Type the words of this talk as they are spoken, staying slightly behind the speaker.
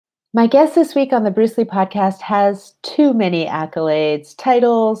My guest this week on the Bruce Lee podcast has too many accolades,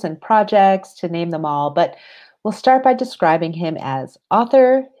 titles, and projects to name them all, but we'll start by describing him as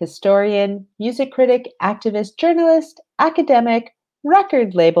author, historian, music critic, activist, journalist, academic,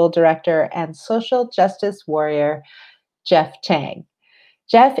 record label director, and social justice warrior, Jeff Chang.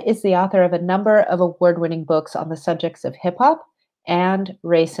 Jeff is the author of a number of award-winning books on the subjects of hip-hop and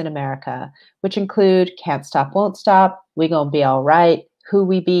race in America, which include Can't Stop, Won't Stop, We Gon Be Alright, Who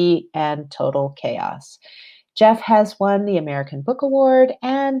We Be, and Total Chaos. Jeff has won the American Book Award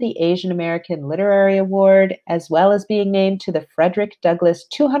and the Asian American Literary Award, as well as being named to the Frederick Douglass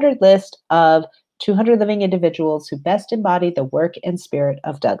 200 list of 200 living individuals who best embody the work and spirit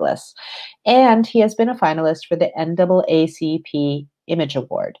of Douglass. And he has been a finalist for the NAACP Image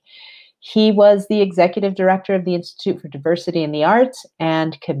Award. He was the executive director of the Institute for Diversity in the Arts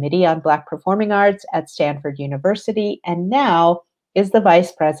and Committee on Black Performing Arts at Stanford University, and now is the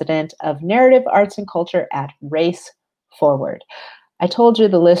vice president of narrative arts and culture at Race Forward. I told you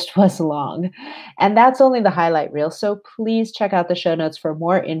the list was long, and that's only the highlight reel, so please check out the show notes for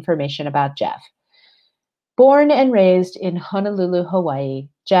more information about Jeff. Born and raised in Honolulu, Hawaii,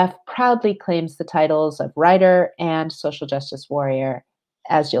 Jeff proudly claims the titles of writer and social justice warrior,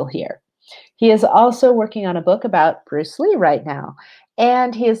 as you'll hear. He is also working on a book about Bruce Lee right now,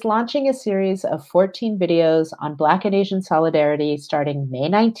 and he is launching a series of 14 videos on Black and Asian solidarity starting May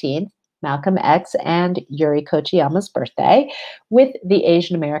 19th, Malcolm X and Yuri Kochiyama's birthday, with the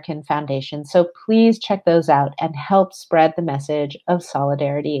Asian American Foundation. So please check those out and help spread the message of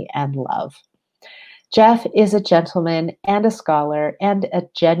solidarity and love. Jeff is a gentleman and a scholar and a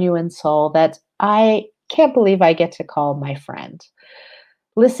genuine soul that I can't believe I get to call my friend.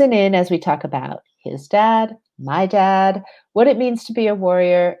 Listen in as we talk about his dad, my dad, what it means to be a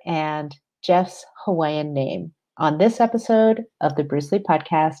warrior, and Jeff's Hawaiian name on this episode of the Bruce Lee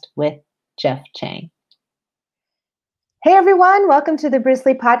podcast with Jeff Chang. Hey everyone, welcome to the Bruce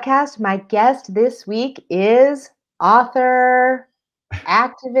Lee podcast. My guest this week is author,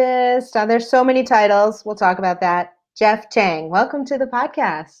 activist. There's so many titles. We'll talk about that. Jeff Chang, welcome to the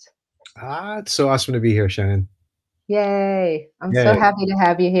podcast. It's so awesome to be here, Shannon. Yay. I'm so happy to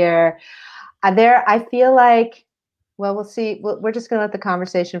have you here. I feel like, well, we'll see. We're just going to let the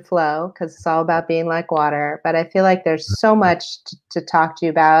conversation flow because it's all about being like water. But I feel like there's so much to talk to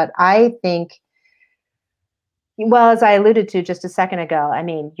you about. I think, well, as I alluded to just a second ago, I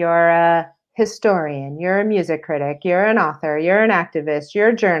mean, you're a historian, you're a music critic, you're an author, you're an activist, you're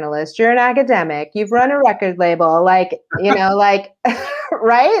a journalist, you're an academic, you've run a record label, like, like,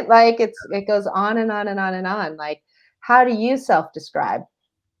 right? Like it goes on and on and on and on. Like, how do you self-describe?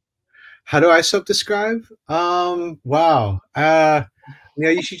 How do I self-describe? Wow.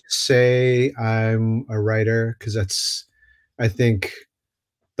 You should just say I'm a writer because that's, I think,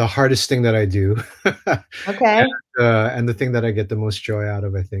 the hardest thing that I do. Okay. And the thing that I get the most joy out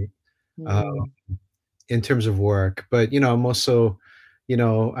of, I think, in terms of work. But I'm also,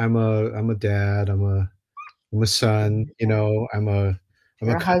 I'm a dad. I'm a son. I'm a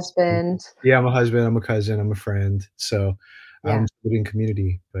husband. Yeah, I'm a husband. I'm a cousin. I'm a friend. So I'm in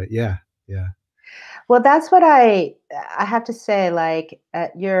community. But yeah. Well, that's what I have to say. Like,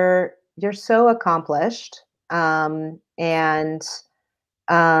 you're so accomplished, and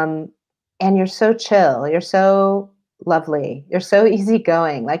you're so chill. You're so lovely. You're so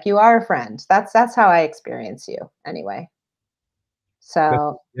easygoing. Like, you are a friend. That's how I experience you, anyway.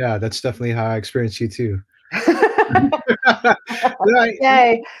 So that's definitely how I experience you too.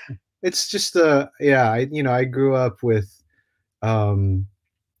 Yay. It's just I grew up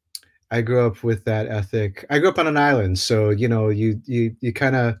with that ethic. I grew up on an island, so you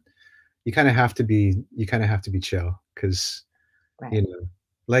kind of have to be chill because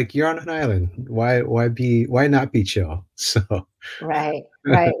like you're on an island. Why not be chill? So right.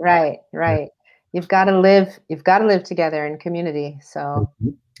 You've got to live together in community. So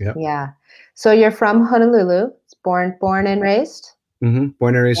yeah. So you're from Honolulu, born and raised? Born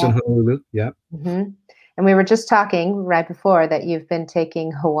and raised in Honolulu. Yeah. And we were just talking right before that you've been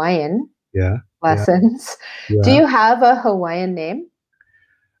taking Hawaiian lessons. Yeah. Do you have a Hawaiian name?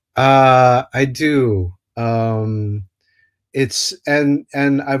 I do. It's and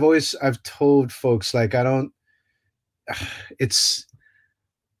I've told folks, like, I don't. It's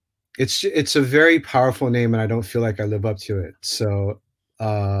a very powerful name, and I don't feel like I live up to it. So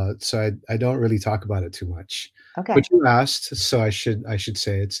I don't really talk about it too much. Okay. But you asked, so I should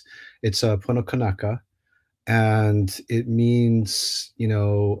say it's a Pono Kanaka, and it means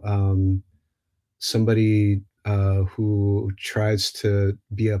somebody who tries to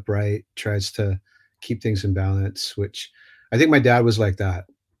be upright, tries to keep things in balance. Which I think my dad was like that.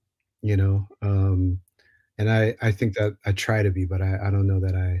 you know, and I think that I try to be, but I don't know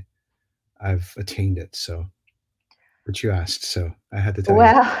that I've attained it. So, but you asked, so I had to tell you.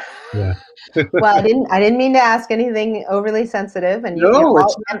 Well, Yeah. well, I didn't mean to ask anything overly sensitive, and No,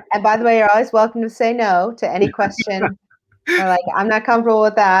 it's not. and by the way, you're always welcome to say no to any question or like I'm not comfortable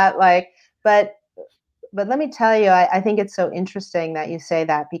with that. Like, but let me tell you, I think it's so interesting that you say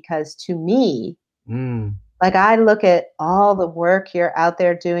that because to me, Mm, like I look at all the work you're out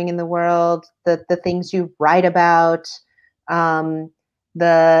there doing in the world, the things you write about, um,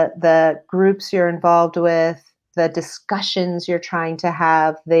 the groups you're involved with, the discussions you're trying to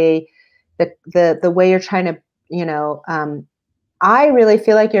have, the way you're trying to, you know, I really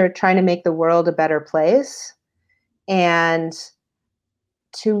feel like you're trying to make the world a better place. And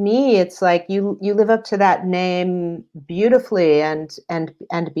to me, it's like you live up to that name beautifully and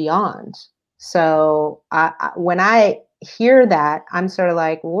beyond. So when I hear that, I'm sort of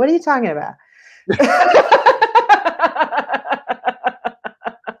like, what are you talking about?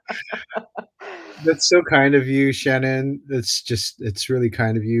 that's so kind of you, Shannon. It's really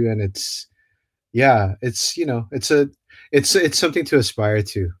kind of you, and yeah, it's it's something to aspire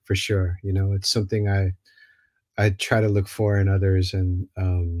to for sure. It's something I try to look for in others, and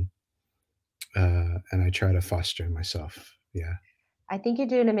I try to foster in myself. Yeah. I think you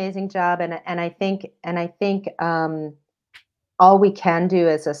do an amazing job, and I think all we can do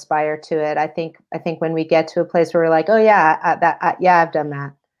is aspire to it. I think when we get to a place where we're like, oh yeah, yeah, I've done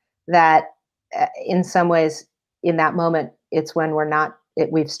that. That in some ways, in that moment, it's when we're not.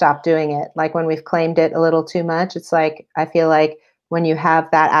 We've stopped doing it. Like when we've claimed it a little too much. It's like I feel like when you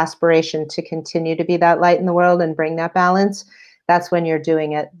have that aspiration to continue to be that light in the world and bring that balance, that's when you're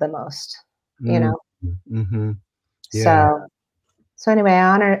doing it the most. You Mm, know. mhm. Yeah. So anyway,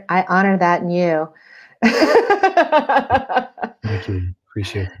 I honor that in you. Thank you.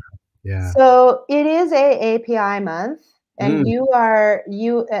 Appreciate that. Yeah. So it is AAPI month, and Mm,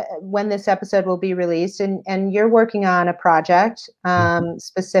 you when this episode will be released, and you're working on a project mhm.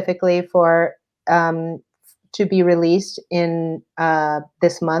 specifically for to be released in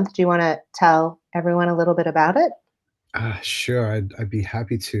this month. Do you want to tell everyone a little bit about it? Sure. I'd be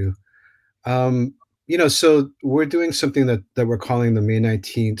happy to. Um, so we're doing something that we're calling the May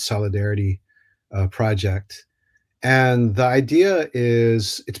 19th Solidarity Project. And the idea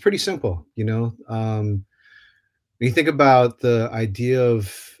is it's pretty simple. When you think about the idea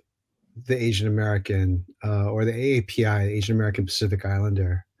of the Asian American or the AAPI, Asian American Pacific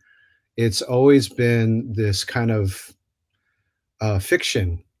Islander, it's always been this kind of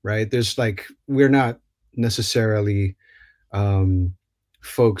fiction, right? We're not necessarily um,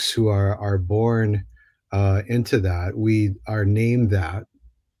 folks who are born into that. We are named that,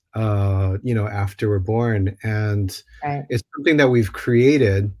 after we're born, and Right. it's something that we've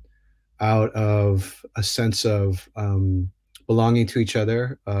created out of a sense of belonging to each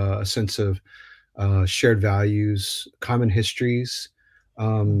other, a sense of shared values, common histories,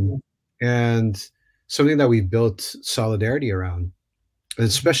 um, Mhm. and something that we built solidarity around,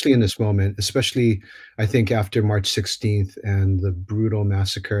 especially in this moment, especially I think after March 16th and the brutal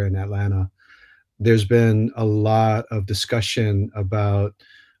massacre in Atlanta. There's been a lot of discussion about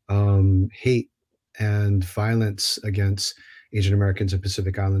hate and violence against Asian Americans and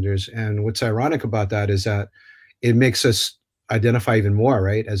Pacific Islanders. And what's ironic about that is that it makes us identify even more,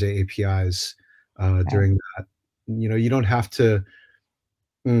 right, as AAPIs Right. during that. You don't have to.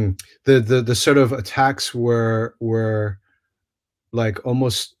 The sort of attacks were like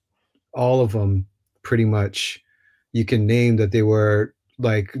almost all of them, pretty much. You can name that they were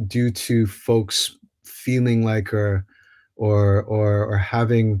like due to folks feeling like or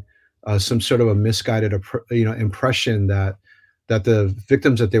having some sort of a misguided impression that the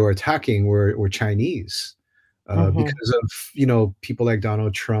victims that they were attacking were Chinese, Mhm. because of people like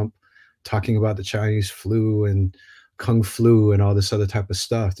Donald Trump talking about the Chinese flu and Kung flu and all this other type of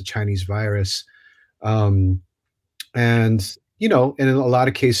stuff, the Chinese virus. Um, and in a lot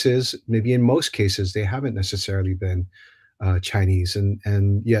of cases, maybe in most cases, they haven't necessarily been Chinese,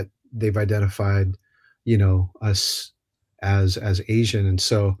 and yet they've identified us as Asian. And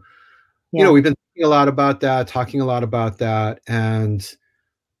so Yeah. we've been thinking a lot about that, talking a lot about that, and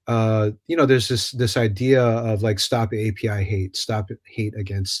there's this idea of like stop API hate, stop hate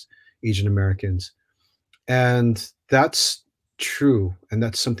against Asian Americans, and that's true, and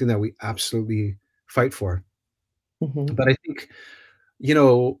that's something that we absolutely fight for. Mhm. But I think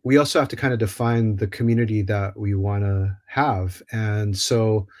we also have to kind of define the community that we want to have. And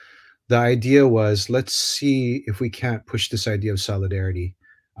so the idea was, let's see if we can't push this idea of solidarity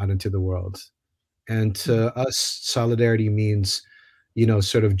out into the world. And to us, solidarity means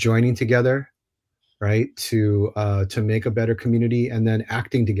sort of joining together, right, to make a better community, and then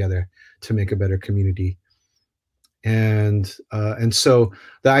acting together to make a better community. And so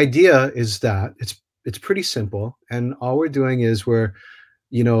the idea is that it's pretty simple, and all we're doing is we're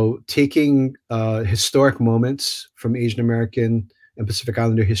taking historic moments from Asian American and Pacific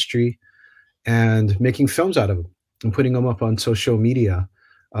Islander history and making films out of them and putting them up on social media.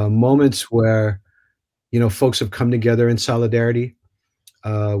 Moments where folks have come together in solidarity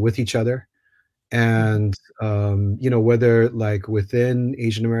with each other, and whether like within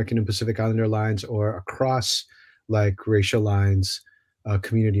Asian American and Pacific Islander lines or across like racial lines,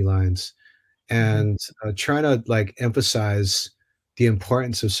 community lines, and trying to like emphasize the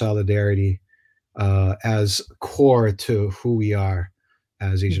importance of solidarity as core to who we are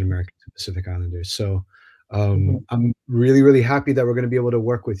as Asian Americans and Pacific Islanders. So I'm really, really happy that we're going to be able to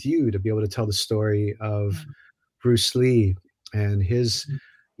work with you to be able to tell the story of Bruce Lee and his,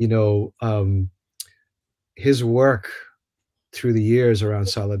 his work through the years around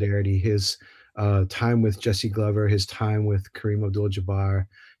solidarity, his time with Jesse Glover, his time with Kareem Abdul-Jabbar,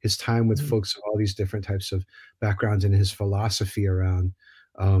 his time with folks of all these different types of backgrounds, and his philosophy around,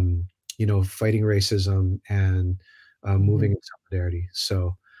 fighting racism and moving in solidarity.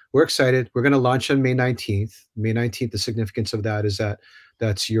 So we're excited. We're going to launch on May 19th. May 19th, the significance of that is that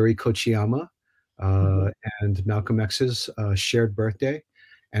that's Yuri Kochiyama and Malcolm X's shared birthday.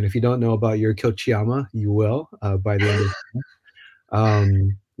 And if you don't know about Yuri Kochiyama, you will by the end of the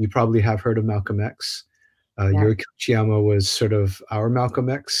year. You probably have heard of Malcolm X. Yuri Kochiyama was sort of our Malcolm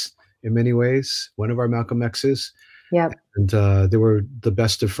X in many ways, one of our Malcolm X's. Yep. And they were the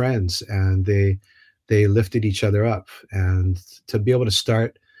best of friends, and they lifted each other up. And to be able to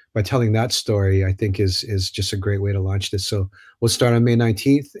start by telling that story, I think is just a great way to launch this. So we'll start on May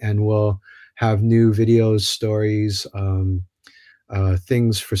 19th, and we'll have new videos, stories,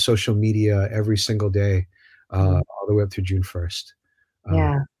 things for social media every single day, all the way up through June 1st.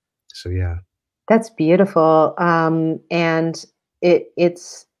 So yeah. That's beautiful. And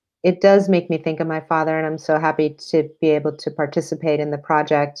it does make me think of my father, and I'm so happy to be able to participate in the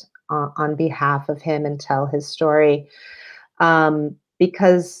project on behalf of him and tell his story.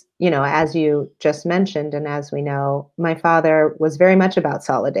 Because, as you just mentioned, and as we know, my father was very much about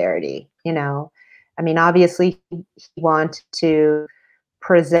solidarity. I mean, obviously he wanted to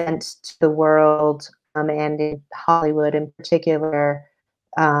present to the world, and in Hollywood in particular,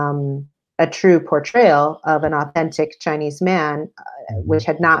 a true portrayal of an authentic Chinese man, which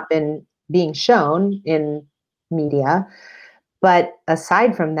had not been being shown in media. But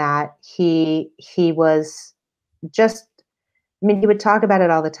aside from that, he was just, I mean, he would talk about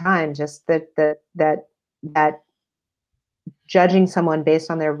it all the time, just that judging someone based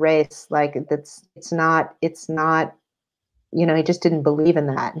on their race, like it's not, he just didn't believe in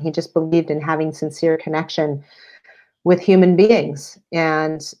that. He just believed in having sincere connection with human beings.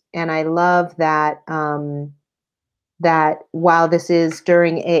 And I love that, that while this is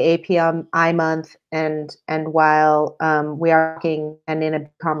during AAPI month, and while we are talking and in a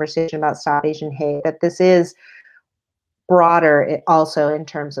conversation about Stop Asian Hate, that this is broader also in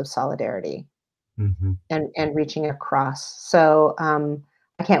terms of solidarity and reaching across. So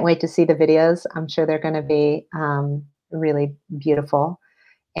I can't wait to see the videos. I'm sure they're going to be really beautiful,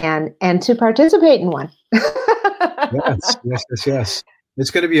 and to participate in one. Yes. It's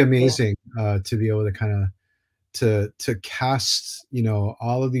going to be amazing to be able to kind of to cast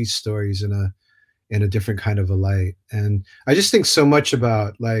all of these stories in a different kind of a light. And I just think so much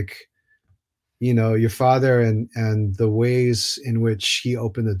about like your father and the ways in which he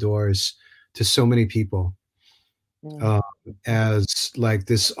opened the doors to so many people as like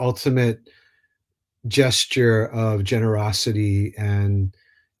this ultimate gesture of generosity and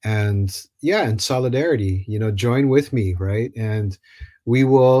solidarity. Join with me, right? And we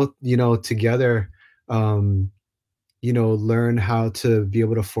will together learn how to be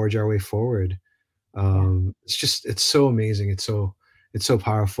able to forge our way forward. It's so amazing. It's so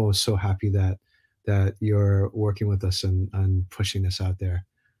powerful. So happy that you're working with us and pushing this out there.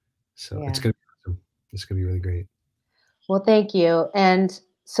 So it's gonna be awesome. It's gonna be really great. Well, thank you. And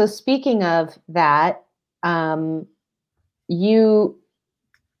so speaking of that, you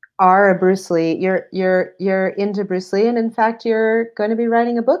are a Bruce Lee. You're into Bruce Lee, and in fact, you're going to be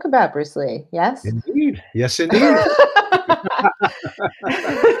writing a book about Bruce Lee. Yes. Indeed. Yes, indeed.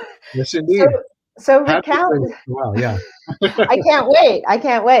 Yes, indeed. So recount. Wow. Yeah. I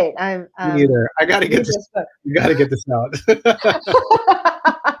can't wait. I'm neither. I gotta get this. You gotta get this out.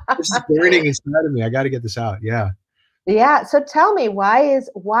 This is burning inside of me. I gotta get this out. Yeah. Yeah. So tell me, why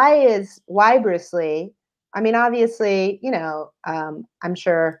Bruce Lee? I mean, obviously, I'm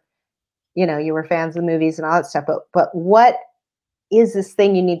sure, you were fans of the movies and all that stuff, but what is this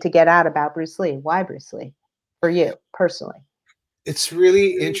thing you need to get out about Bruce Lee? Why Bruce Lee for you personally? It's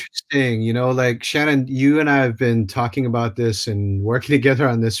really interesting, like Shannon, you and I have been talking about this and working together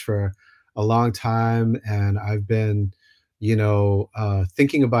on this for a long time, and I've been,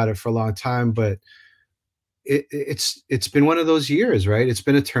 thinking about it for a long time. But it's been one of those years, right? It's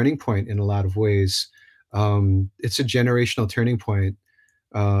been a turning point in a lot of ways. It's a generational turning point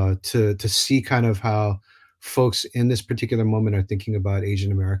to see kind of how folks in this particular moment are thinking about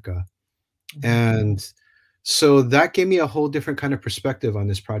Asian America. And so that gave me a whole different kind of perspective on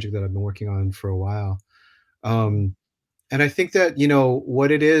this project that I've been working on for a while. And I think that,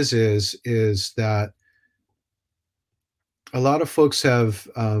 what it is that a lot of folks have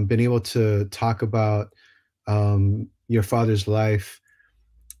been able to talk about your father's life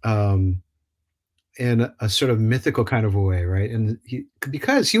um, in a sort of mythical kind of a way, right? And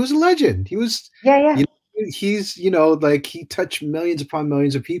because he was a legend, he was, Yeah, yeah. you he's, like he touched millions upon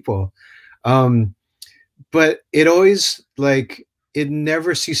millions of people. Um, but it always like it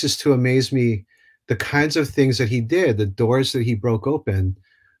never ceases to amaze me the kinds of things that he did, the doors that he broke open,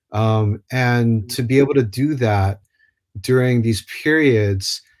 and to be able to do that during these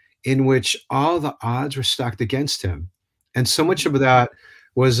periods in which all the odds were stacked against him. And so much of that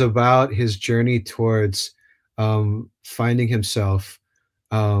was about his journey towards finding himself,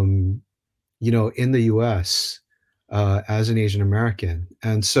 um, in the US as an Asian American.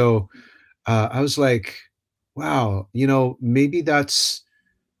 And so I was like, wow, maybe that's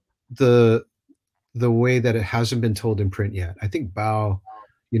the the way that it hasn't been told in print yet. I think Bao,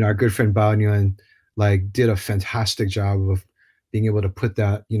 our good friend Bao Nguyen, like did a fantastic job of being able to put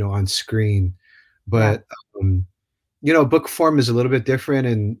that, on screen. Yeah. But book form is a little bit different,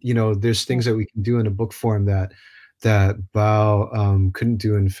 and there's things that we can do in a book form that Bao couldn't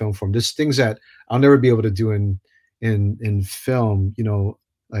do in film form. There's things that I'll never be able to do in film.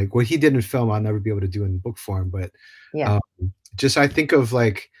 Like what he did in film, I'll never be able to do in book form. But Yeah. um, just I think of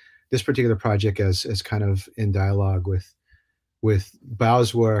like this particular project as kind of in dialogue with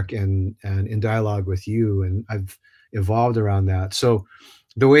Bao's work and in dialogue with you, and I've evolved around that. So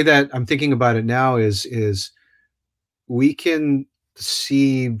the way that I'm thinking about it now is we can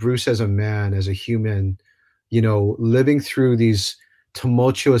see Bruce as a man, as a human, living through these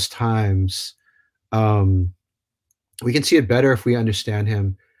tumultuous times. Um, we can see it better if we understand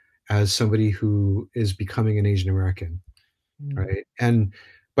him as somebody who is becoming an Asian American, right? And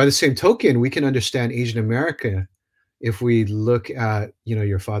by the same token, we can understand Asian America if we look at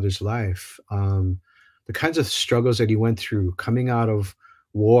your father's life, the kinds of struggles that he went through coming out of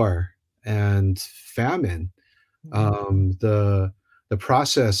war and famine, the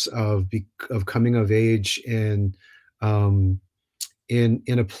process of coming of age um, in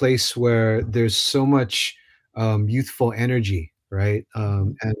a place where there's so much youthful energy, right?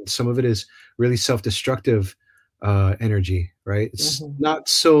 And some of it is really self-destructive energy, right? It's not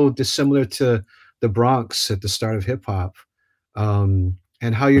so dissimilar to the Bronx at the start of hip hop,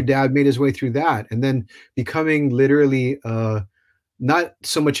 and how your dad made his way through that, and then becoming literally not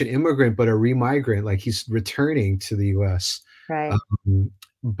so much an immigrant, but a remigrant, like he's returning to the U.S. Right.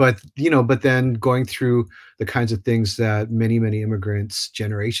 But then going through the kinds of things that many immigrants,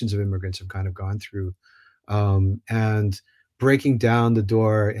 generations of immigrants, have kind of gone through, and breaking down the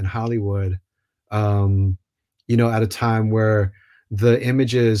door in Hollywood, at a time where the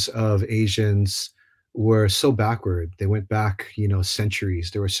images of Asians were so backward. They went back,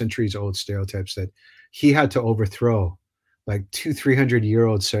 centuries. There were centuries old stereotypes that he had to overthrow, like 300 year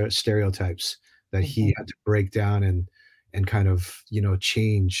old stereotypes that he had to break down and kind of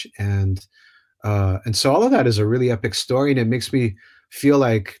change. And so all of that is a really epic story, and it makes me feel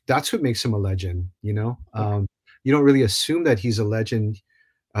like that's what makes him a legend. You don't really assume that he's a legend.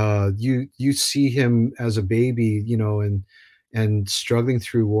 You see him as a baby, and struggling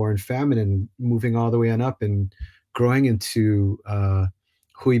through war and famine and moving all the way on up and growing into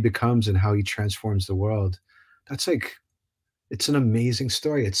who he becomes and how he transforms the world. That's like, it's an amazing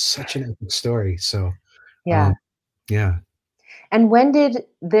story. It's such an epic story. So Yeah. yeah. And when did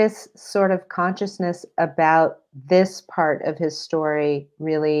this sort of consciousness about this part of his story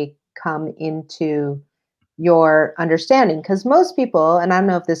really come into your understanding? Because most people, and I don't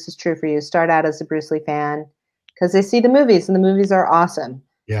know if this is true for you, start out as a Bruce Lee fan because they see the movies and the movies are awesome.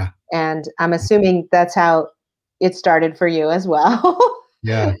 Yeah. And I'm assuming that's how it started for you as well.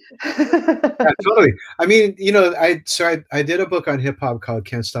 Yeah. Yeah, totally. I mean, I did a book on hip hop called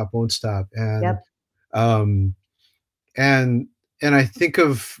Can't Stop, Won't Stop. And Yep. um and I think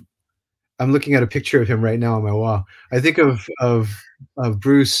of I'm looking at a picture of him right now on my wall. I think of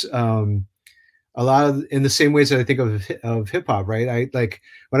Bruce, a lot of in the same ways that I think of hip hop, right? I like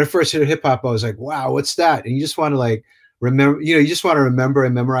when I first heard hip hop, I was like, wow, what's that? And you just want to like remember, you just want to remember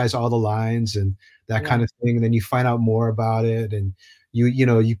and memorize all the lines and that kind Yeah. of thing. And then you find out more about it, and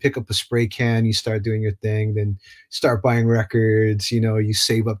you pick up a spray can, you start doing your thing, then start buying records, you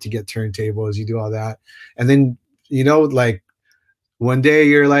save up to get turntables, you do all that. And then, like one day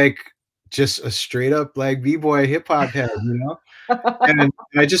you're like just a straight up like b-boy hip hop head. And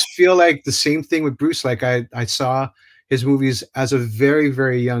I just feel like the same thing with Bruce. Like I saw his movies as a very,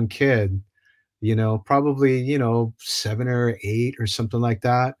 very young kid, probably, 7 or 8 or something like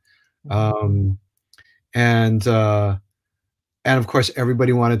that. Mhm. Um, and of course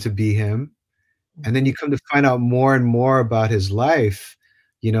everybody wanted to be him. And then you Mhm. come to find out more and more about his life,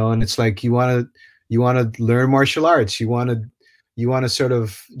 and it's like you want to learn martial arts. You want to sort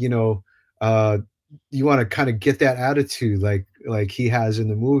of, uh, you want to kind of get that attitude like he has in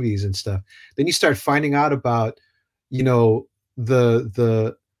the movies and stuff. Then you start finding out about,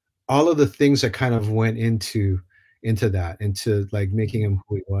 the all of the things that kind of went into like making him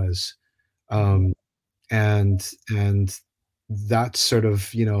who he was. Mhm. Um, and that's sort of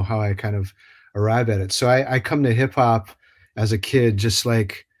how I kind of arrive at it. So I come to hip hop as a kid just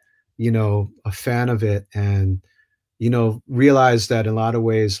like a fan of it, and realize that in a lot of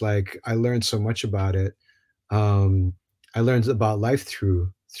ways like I learned so much about it. um I learned about life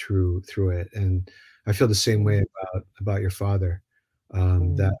through it, and I feel the same way Mhm. about your father.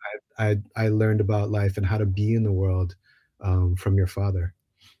 That Mhm. I learned about life and how to be in the world from your father.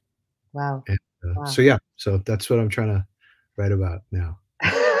 Wow. And, so Wow. yeah, so that's what I'm trying to write about now.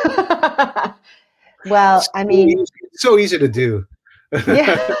 Well, I mean, So easy to do.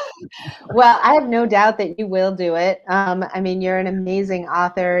 yeah. Well, I have no doubt that you will do it. I mean, you're an amazing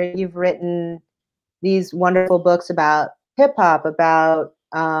author. You've written these wonderful books about hip hop, about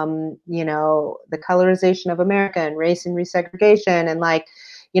the colorization of America and race and resegregation, and like,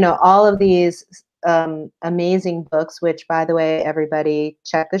 all of these amazing books. Which, by the way, everybody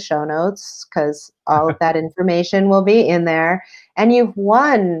check the show notes because all of that information will be in there. And you've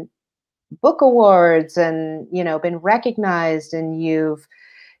won book awards, and been recognized, and you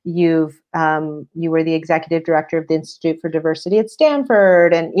were the executive director of the Institute for Diversity at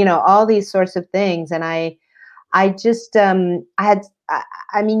Stanford, and all these sorts of things. And I just I had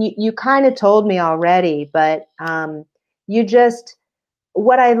I mean, you kind of told me already, but you just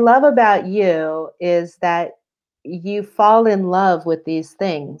what I love about you is that you fall in love with these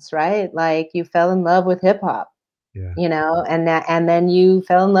things, right? Like you fell in love with hip hop, Yeah. and then you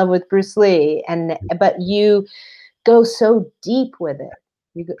fell in love with Bruce Lee, but you go so deep with it.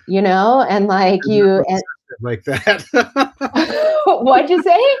 And like I'm you and obsessive like that. what'd you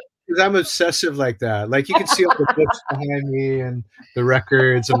say? 'Cause I'm obsessive like that. Like, you can see all the books behind me and the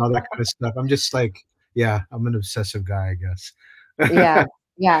records and all that kind of stuff. I'm just like, yeah, I'm an obsessive guy, I guess. Yeah,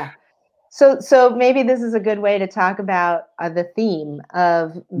 yeah. So maybe this is a good way to talk about the theme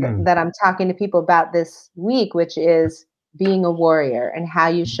of Mm, that I'm talking to people about this week, which is being a warrior and how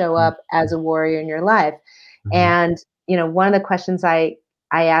you show mm, up as a warrior in your life. mhm. And one of the questions I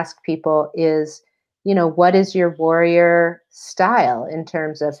ask people is, what is your warrior style in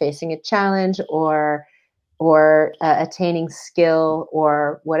terms of facing a challenge or attaining skill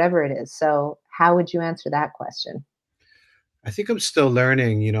or whatever it is. So how would you answer that question? I think I'm still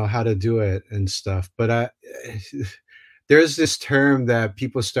learning, how to do it and stuff, but there's this term that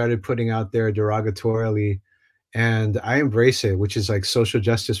people started putting out there derogatorily, and I embrace it, which is like social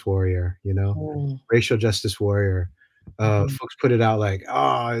justice warrior, Mm, racial justice warrior. mhm, Folks put it out like,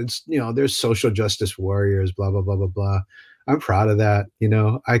 oh, it's there's social justice warriors, blah blah blah blah blah. I'm proud of that.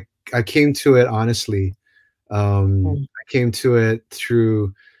 I came to it honestly. mm, I came to it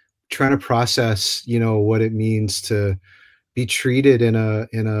through trying to process, what it means to be treated in a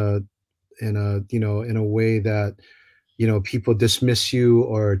way that people dismiss you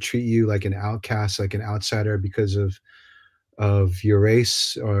or treat you like an outcast, like an outsider because of your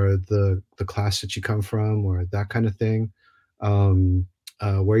race or the class that you come from or that kind of thing, um,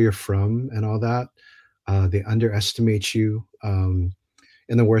 where you're from and all that. They underestimate you. In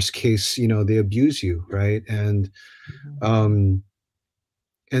the worst case, they abuse you, right? mhm, Um,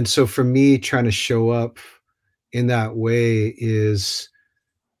 and so for me, trying to show up in that way is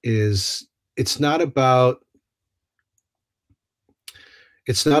it's not about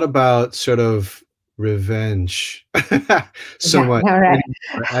sort of revenge so yeah, much all right.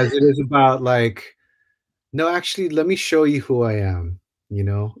 anymore as it is about like, no, actually, let me show you who I am,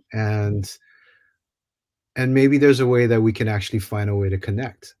 and maybe there's a way that we can actually find a way to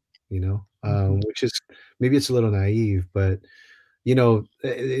connect, you know? which is maybe it's a little naive, but you know,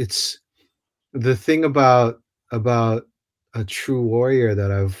 it's the thing about a true warrior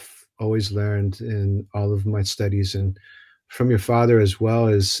that I've always learned in all of my studies and from your father as well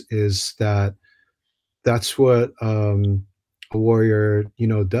is that that's what a warrior, you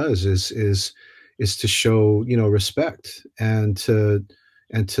know, does is to show, you know, respect and to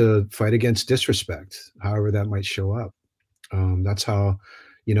fight against disrespect, however that might show up. That's how,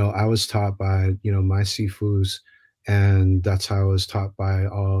 you know, I was taught by, you know, my Sifus, and that's how I was taught by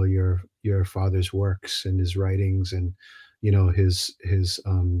all your father's works and his writings and, you know, his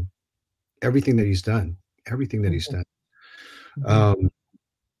everything that he's done, everything that he's done. Um,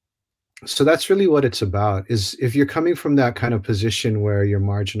 so that's really what it's about. Is if you're coming from that kind of position where you're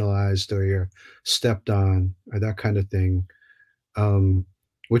marginalized or you're stepped on or that kind of thing, um,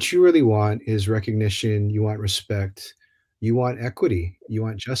 what you really want is recognition. You want respect. You want equity. You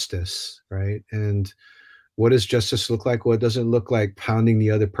want justice, right? And what does justice look like? Well, it doesn't look like pounding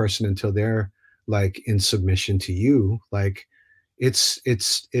the other person until they're like in submission to you. Like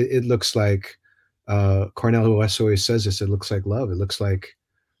it looks like Cornel West always says this. It looks like love. It looks like,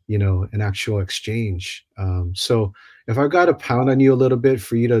 you know, an actual exchange. So if I've got to pound on you a little bit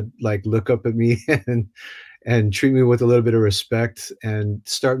for you to like look up at me and treat me with a little bit of respect and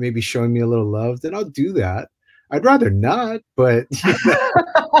start maybe showing me a little love, then I'll do that. I'd rather not, but you know,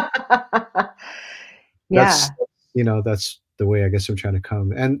 that's Yeah, you know that's the way I guess I'm trying to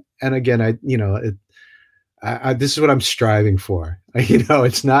come. And again, I you know I this is what I'm striving for. You know,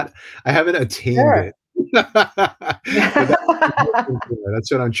 it's not I haven't attained sure. it, but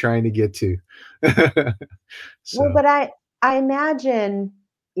that's what I'm trying to get to. Well, So. but I imagine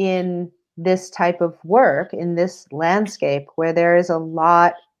in this type of work, in this landscape where there is a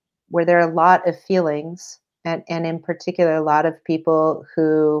lot, where there are a lot of feelings, and in particular, a lot of people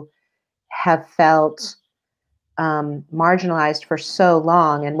who have felt marginalized for so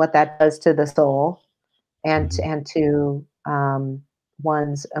long, and what that does to the soul Mhm. and to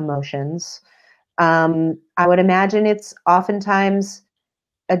one's emotions. I would imagine it's oftentimes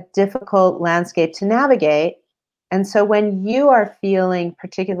a difficult landscape to navigate. And so when you are feeling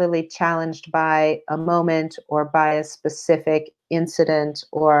particularly challenged by a moment or by a specific incident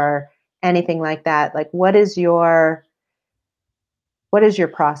or anything like that, like what is your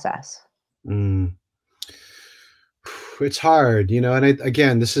process? Mm. It's hard, you know, and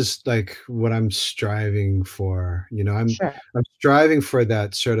again, this is like what I'm striving for. You know, Sure. I'm striving for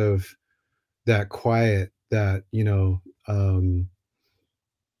that sort of that quiet that, you know,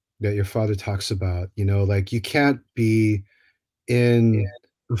 that your father talks about, you know, like you can't be in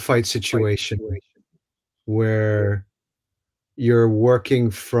a fight situation where you're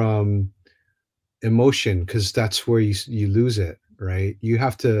working from emotion because that's where you lose it, right?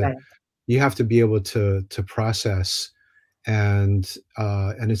 Right. You have to be able to process and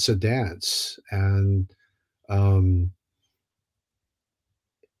it's a dance um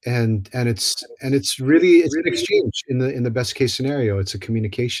and it's really it's an exchange in the best case scenario. It's a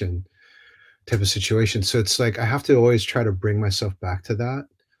communication type of situation. So it's like I have to always try to bring myself back to that.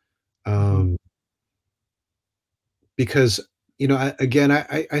 Mhm. um because you know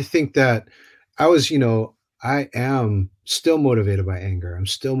I think that I was, you know, I am still motivated by anger. I'm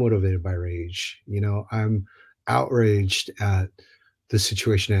still motivated by rage. You know, I'm outraged at the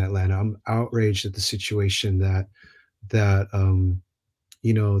situation in Atlanta. I'm outraged at the situation that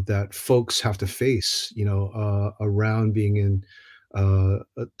you know that folks have to face, you know, around being in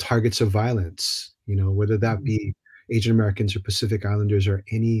targets of violence, you know, whether that Mhm. be Asian Americans or Pacific Islanders or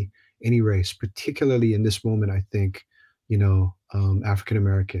any race, particularly in this moment. I think, you know, African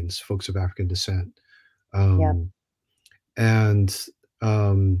Americans, folks of African descent, Yep. um, and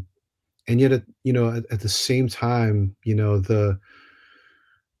um, and yet you know at the same time, you know, the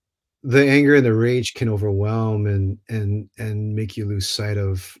anger and the rage can overwhelm and make you lose sight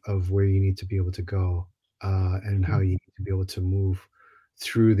of where you need to be able to go, and how Mhm. you need to be able to move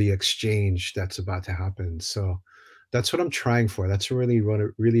through the exchange that's about to happen. So that's what I'm trying for. That's really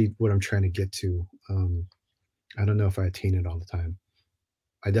what I'm trying to get to. I don't know if I attain it all the time.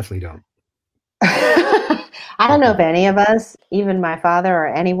 I definitely don't. I don't know if any of us, even my father or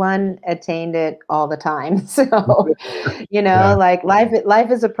anyone, attained it all the time. So, Yeah. like life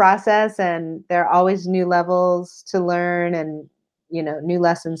is a process, and there are always new levels to learn, and new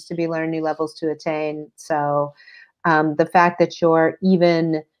lessons to be learned, new levels to attain. So, the fact that you're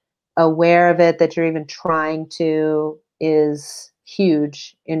even aware of it, that you're even trying to, is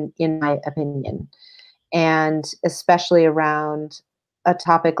huge in my opinion, and especially around a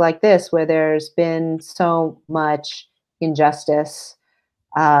topic like this where there's been so much injustice,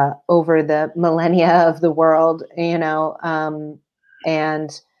 over the millennia of the world, and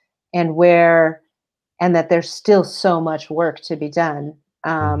where, and that there's still so much work to be done,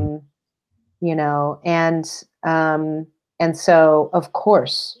 you know, and so of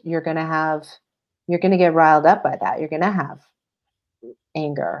course you're going to get riled up by that. You're going to have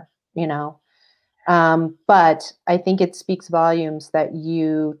anger, but I think it speaks volumes that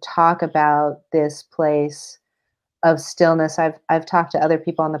you talk about this place of stillness. I've talked to other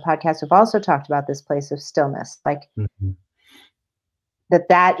people on the podcast who've also talked about this place of stillness, like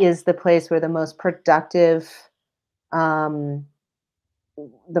that is the place where the most productive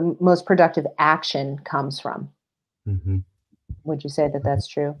action comes from. Would you say that that's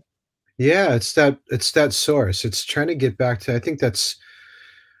true? Yeah, it's that source. It's trying to get back to, I think that's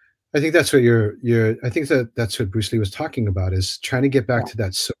what I think that's what Bruce Lee was talking about, is trying to get back to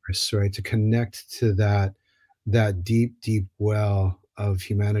that source, right? To connect to that deep, deep well of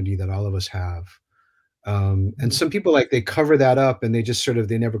humanity that all of us have. And some people, like, they cover that up and they just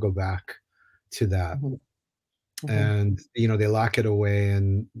they never go back to that. And, they lock it away,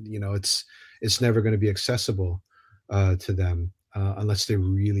 and, it's never going to be accessible to them unless they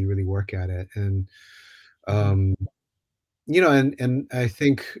really, really work at it. And, and I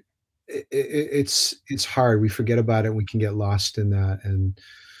think it's hard. We forget about it. We can get lost in that and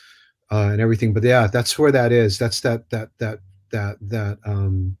everything. But yeah, that's where that is. That's that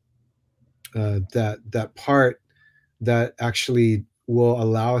part that actually will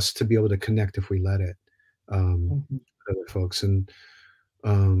allow us to be able to connect if we let it, with other folks. And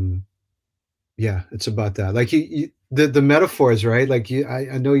yeah, it's about that. Like the metaphors, right? Like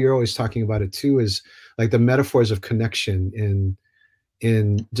I know you're always talking about it too, is like the metaphors of connection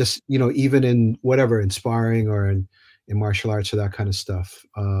in just, even in whatever, in sparring or in martial arts or that kind of stuff.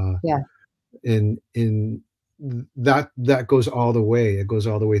 In that goes all the way. It goes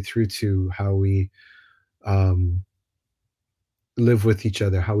all the way through to how we live with each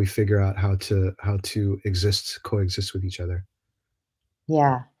other, how we figure out how to coexist with each other.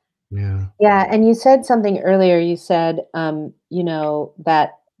 Yeah. Yeah. Yeah. And you said something earlier. You said,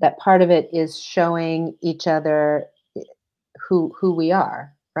 that part of it is showing each other who we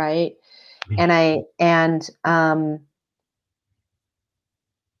are, right? And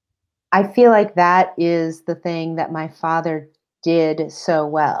I feel like that is the thing that my father did so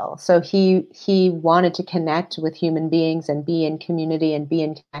well. So he wanted to connect with human beings and be in community and be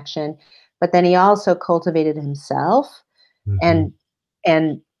in connection, but then he also cultivated himself and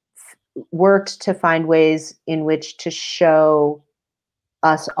worked to find ways in which to show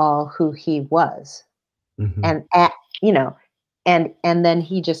us all who he was. And and then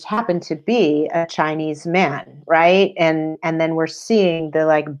he just happened to be a Chinese man, right? And then we're seeing the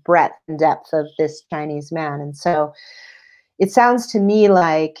like breadth and depth of this Chinese man. And so it sounds to me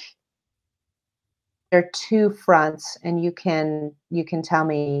like there are two fronts, and you can tell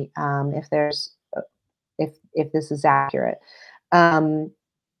me if there's if this is accurate.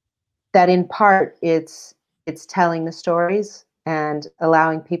 That in part it's telling the stories and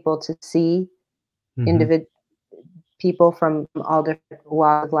allowing people to see individual people from all different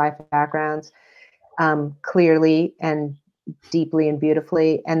walks of life and backgrounds clearly and deeply and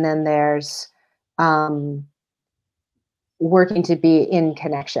beautifully. And then there's working to be in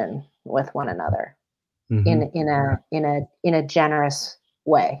connection with one another in a generous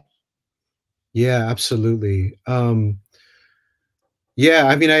way. Yeah, absolutely. Yeah,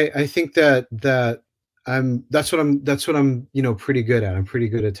 I mean, I think that that's what I'm pretty good at. I'm pretty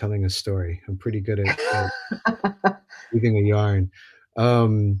good at telling a story. I'm pretty good at weaving a yarn.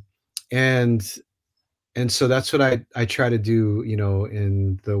 And so that's what I try to do,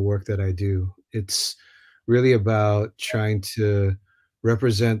 in the work that I do. It's really about trying to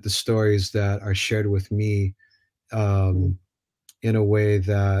represent the stories that are shared with me in a way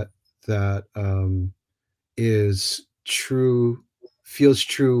that is true, feels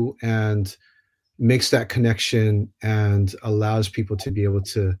true, and makes that connection and allows people to be able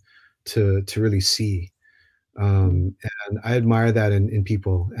to really see. And I admire that in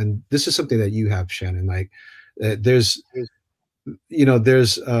people. And this is something that you have, Shannon. Like, there's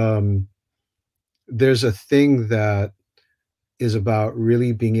there's a thing that is about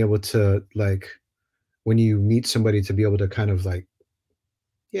really being able to, like, when you meet somebody, to be able to kind of like,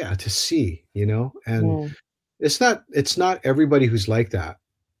 yeah, to see, and it's not everybody who's like that,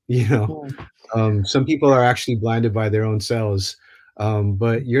 you know. Some people are actually blinded by their own selves,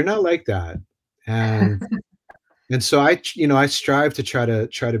 but you're not like that. And so I strive to try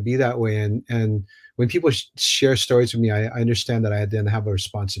to be that way. And when people share stories with me, I understand that I then have a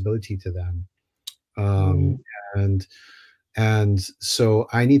responsibility to them. And And so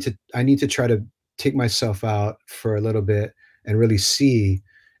I need to try to take myself out for a little bit and really see,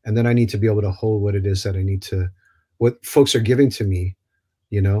 and then I need to be able to hold what it is that I need to, what folks are giving to me,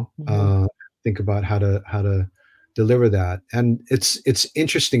 you know, think about how to deliver that. And it's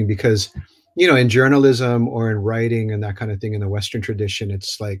interesting because, you know, in journalism or in writing and that kind of thing in the Western tradition,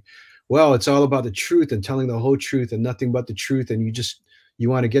 it's like, well, it's all about the truth and telling the whole truth and nothing but the truth, and you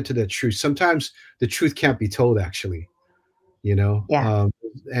want to get to that truth. Sometimes the truth can't be told, actually, you know. Yeah.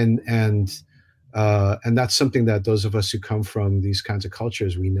 And that's something that those of us who come from these kinds of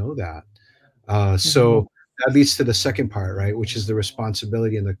cultures, we know that. Mhm. So that leads to the second part, right, which is the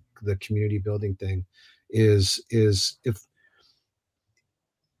responsibility and the community building thing. Is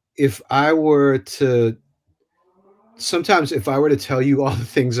if I were to sometimes if I were to tell you all the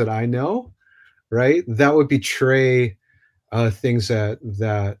things that I know, right, that would betray things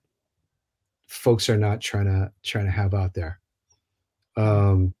that folks are not trying to have out there, Yeah.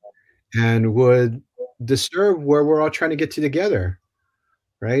 um, and would disturb where we're all trying to get to together,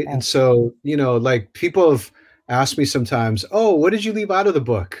 right? And Right. so, you know, like people have asked me sometimes, "Oh, what did you leave out of the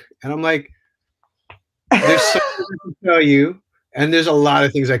book?" And I'm like, "There's something I can tell you, and there's a lot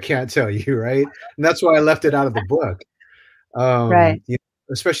of things I can't tell you, right?" And that's why I left it out of the book. Right. You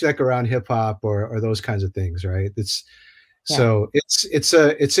know, especially like around hip hop or those kinds of things, right? It's Yeah. so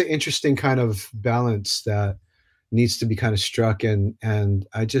it's an interesting kind of balance that needs to be kind of struck, and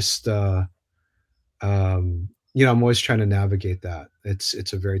I just you know, I'm always trying to navigate that.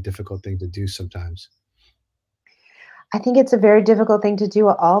 It's a very difficult thing to do sometimes. I think it's a very difficult thing to do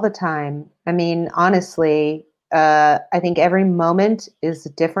all the time. I mean, honestly, I think every moment is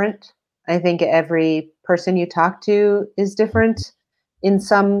different. I think every person you talk to is different in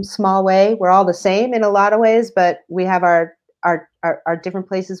some small way. We're all the same in a lot of ways, but we have our different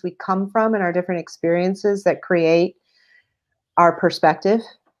places we come from and our different experiences that create our perspective.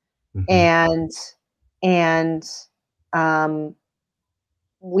 Hmm. And and um,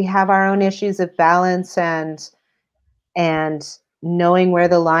 we have our own issues of balance and knowing where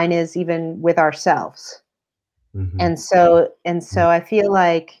the line is even with ourselves. Hmm. And so I feel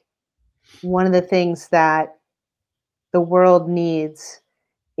like one of the things that the world needs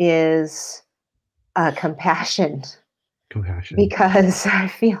is compassion, Compassion. because I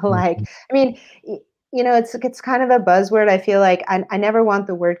feel like, Mhm. I mean, it's kind of a buzzword. I feel like I never want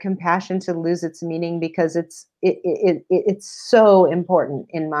the word compassion to lose its meaning, because it's so important,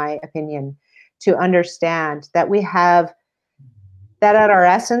 in my opinion, to understand that we have that at our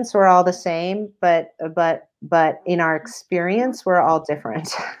essence we're all the same, but in our experience we're all different.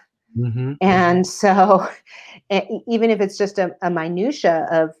 Mhm. And so even if it's just a minutia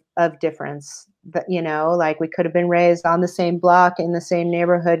of difference, that, like, we could have been raised on the same block in the same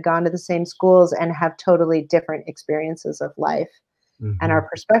neighborhood, gone to the same schools, and have totally different experiences of life and our Mhm.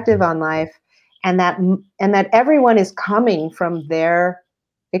 perspective on life, and that everyone is coming from their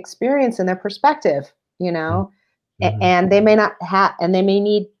experience and their perspective, Mhm. Mhm. and they may not have, and they may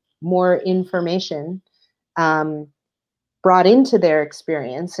need more information um, brought into their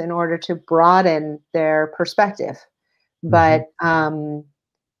experience in order to broaden their perspective. Mhm.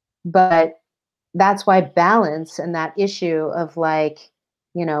 But that's why balance and that issue of, like,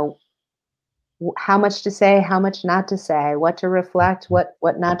 you know how much to say, how much not to say, what to reflect, what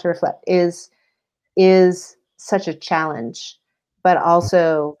not to reflect, is such a challenge, but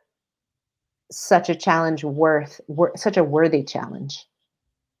also such a challenge such a worthy challenge.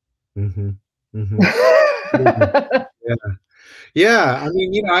 Mhm. Mhm. Yeah. Yeah, I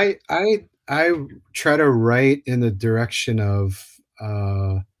mean, you know, I try to write in the direction of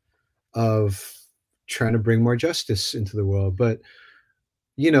trying to bring more justice into the world, but,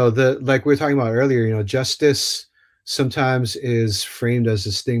 you know, the like we were talking about earlier, you know, justice sometimes is framed as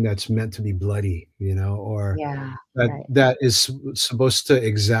this thing that's meant to be bloody, you know, or Yeah, that right, that is supposed to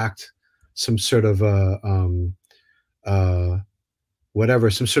exact some sort of uh, whatever,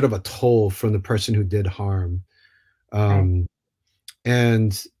 some sort of a toll from the person who did harm. right. Um,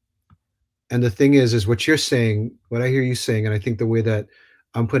 and and the thing is what you're saying, what I hear you saying, and I think the way that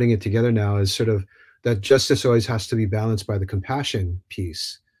I'm putting it together now is sort of that justice always has to be balanced by the compassion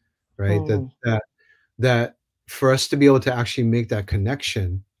piece, right? That Mm, that for us to be able to actually make that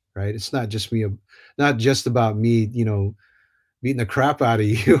connection, right? It's not just about me, you know, beating the crap out of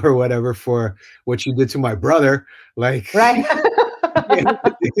you or whatever for what you did to my brother. Like, right. at the end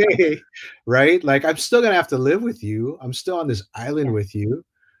of the day, right? Like, I'm still gonna have to live with you. I'm still on this island Yeah, with you,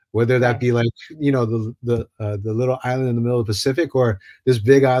 whether that right. be like, you know, the little island in the middle of the Pacific or this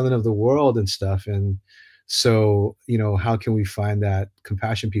big island of the world and stuff. And so, you know, how can we find that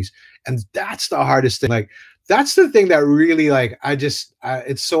compassion piece? And that's the hardest thing. Like, that's the thing that really, like,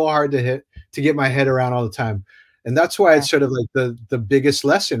 it's so hard to get my head around all the time. And that's why Yeah. it's sort of like the biggest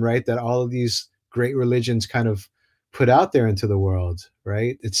lesson, right? That all of these great religions kind of put out there into the world,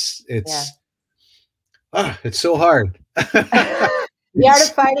 right? Yeah. It's so hard. The art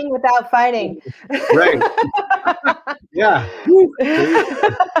of fighting without fighting. Right. Yeah. There you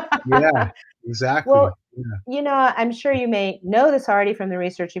go. Yeah, exactly. Well, Yeah. I'm sure you may know this already from the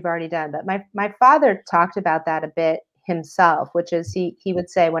research you've already done, but my father talked about that a bit himself, which is he would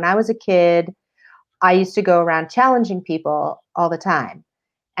say, when I was a kid, I used to go around challenging people all the time.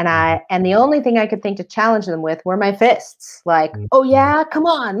 And the only thing I could think to challenge them with were my fists. Like, Mhm. oh yeah, come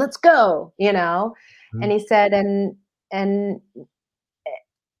on, let's go, And Mhm. he said, and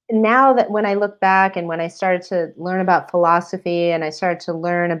now that when I look back and when I started to learn about philosophy and I started to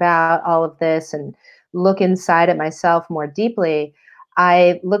learn about all of this and look inside at myself more deeply,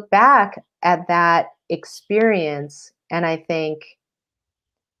 I look back at that experience and I think,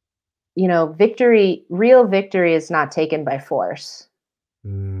 real victory is not taken by force.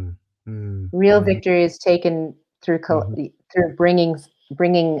 Mm, mm, Real mhm, victory is taken through mhm. through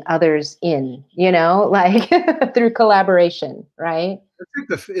bringing others in, like through collaboration, right?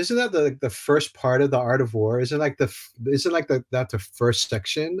 That's like isn't that the first part of the Art of War? Isn't like that the first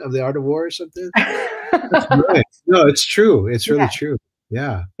section of the Art of War or something? That's right. No, it's true. It's really Yeah, true.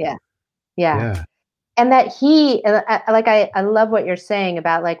 Yeah, yeah, yeah. yeah. And that I love what you're saying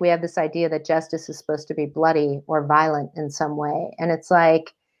about, like, we have this idea that justice is supposed to be bloody or violent in some way, and it's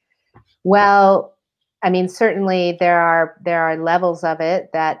like, well, I mean, certainly there are levels of it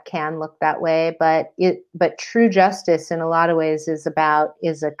that can look that way, but true justice in a lot of ways is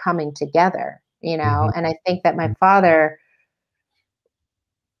a coming together, Mhm, and I think that my father,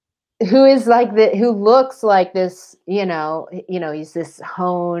 who looks like this, he's this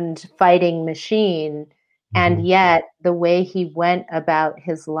honed fighting machine, and mhm, yet the way he went about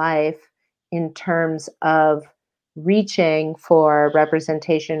his life in terms of reaching for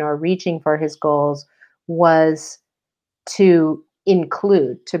representation or reaching for his goals was to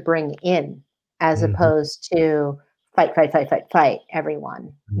include, to bring in, as mhm, opposed to fight, fight, fight, fight, fight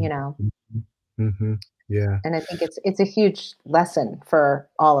everyone, mhm, mhm, mhm. Yeah. and I think it's a huge lesson for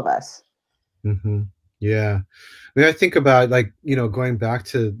all of us. Mhm. Yeah. I mean, I think about, like, going back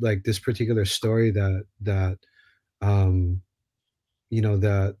to, like, this particular story um,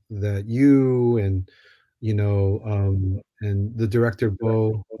 that you and the director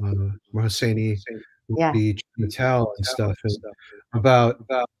Bo, Mohseni would Yeah, be trying to tell and stuff, and about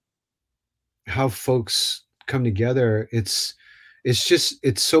how folks come together. It's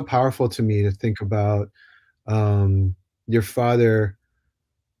so powerful to me to think about, um, your father.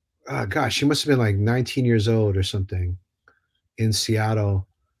 Gosh, he must have been like 19 years old or something in Seattle,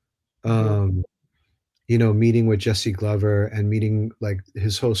 hmm, um, meeting with Jesse Glover and meeting, like,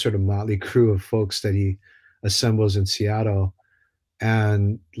 his whole sort of motley crew of folks that he assembles in Seattle,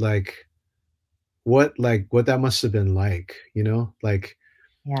 and what that must have been like, like,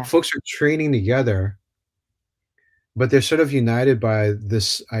 yeah, folks are training together, but they're sort of united by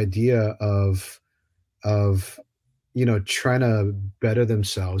this idea of trying to better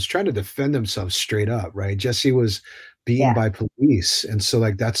themselves, trying to defend themselves straight up, right? Jesse was beaten yeah, by police, and so,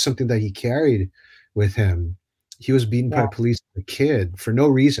 like, that's something that he carried with him. He was beaten yeah, by police as a kid for no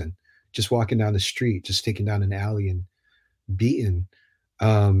reason, just walking down the street, just taken down an alley and beaten.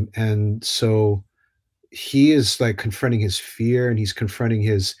 And so he is, like, confronting his fear, and he's confronting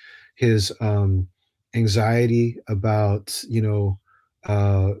his anxiety about,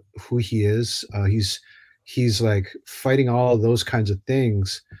 who he is. He's like fighting all of those kinds of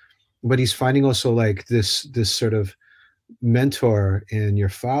things, but he's finding also, like, this sort of mentor in your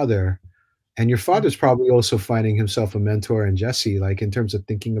father, and your mm, father's probably also finding himself a mentor in Jesse, like, in terms of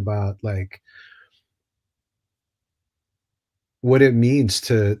thinking about, like, what it means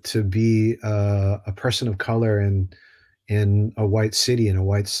to be a person of color in a white city, in a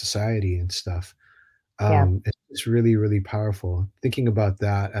white society and stuff. yeah, It's really, really powerful thinking about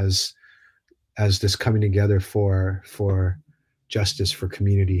that as this coming together for justice, for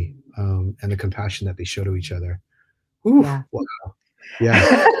community, and the compassion that they show to each other. Ooh, yeah. wow. Yeah,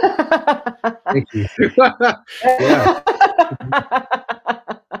 thank you. Yeah.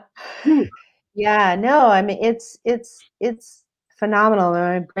 Whew. Yeah, no, I mean, it's phenomenal.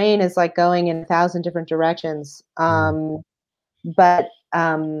 My brain is like going in a thousand different directions. Mm, But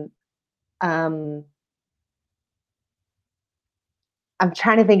um, I'm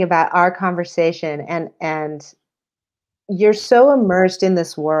trying to think about our conversation, and you're so immersed in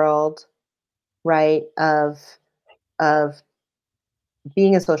this world, right? Of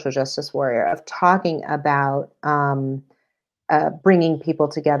being a social justice warrior, of talking about bringing people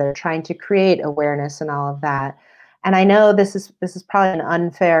together, trying to create awareness and all of that. And I know this is probably an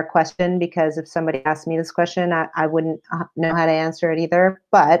unfair question, because if somebody asked me this question, I wouldn't know how to answer it either.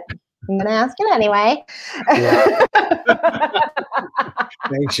 But I'm going to ask it anyway. Yeah.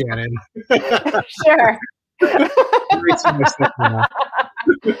 Thanks, Shannon. Sure.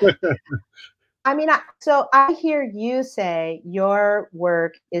 I mean, so I hear you say your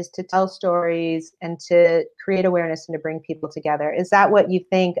work is to tell stories and to create awareness and to bring people together. Is that what you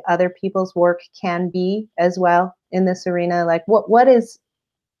think other people's work can be as well in this arena? Like, what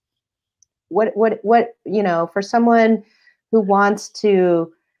you know, for someone who wants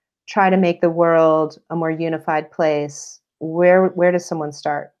to try to make the world a more unified place, where does someone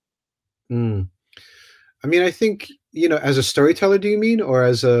start? I mean, I think, you know, as a storyteller, do you mean, or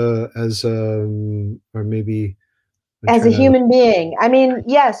or maybe As a human being? I mean,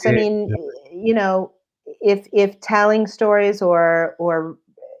 yes. I Yeah. mean, you know, if telling stories or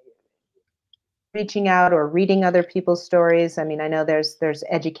reaching out or reading other people's stories. I mean, I know there's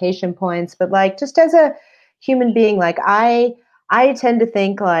education points, but like, just as a human being, like I tend to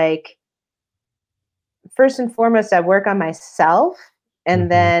think like, first and foremost, I work on myself,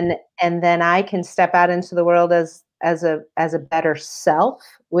 and then I can step out into the world as a better self,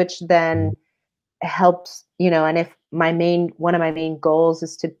 which then helps, you know. And if one of my main goals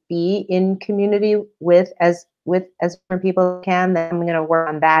is to be in community with as many people as can, then I'm going to work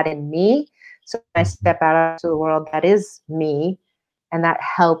on that in me. So when I step out into the world, that is me, and that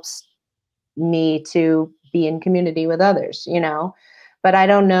helps me to be in community with others, you know. But I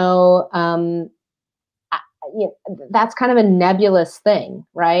don't know. That's kind of a nebulous thing,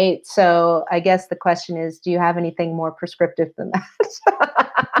 right? So I guess the question is, do you have anything more prescriptive than that?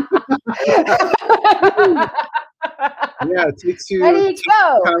 Yeah, There you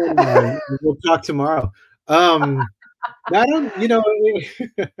go. We'll talk tomorrow. I don't, you know,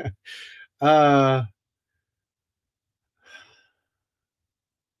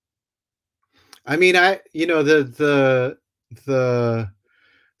 I mean, you know, the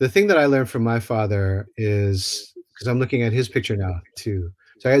thing that I learned from my father is, because I'm looking at his picture now too.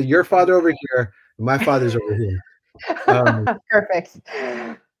 So I had your father over here, and my father's over here. Perfect.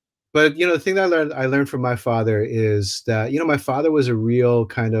 But you know, the thing that I learned from my father is that, you know, my father was a real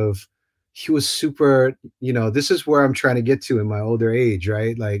kind of, he was super, you know, this is where I'm trying to get to in my older age,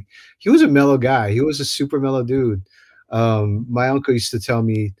 right? Like, he was a mellow guy. He was a super mellow dude. My uncle used to tell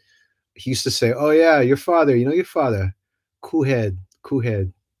me, he used to say, "Oh yeah, your father, you know, your father, cool head, cool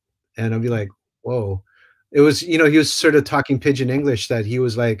head." And I'd be like, whoa. It was, you know, he was sort of talking pidgin English, that he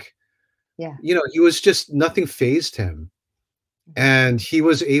was like, Yeah. you know, he was just, nothing phased him. And he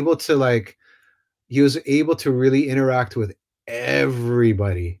was able to really interact with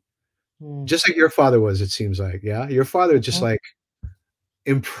everybody. Just like your father was, it seems like. Yeah. Your father just like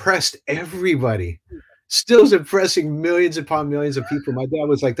impressed everybody. Still is impressing millions upon millions of people. My dad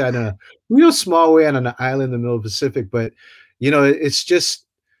was like that in a real small way on an island in the middle of the Pacific. But, you know, it's just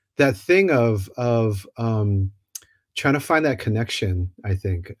that thing of trying to find that connection. I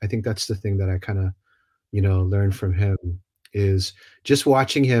think that's the thing that I kind of, you know, learned from him, is just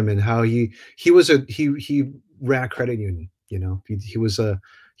watching him and how he ran a credit union. You know, he was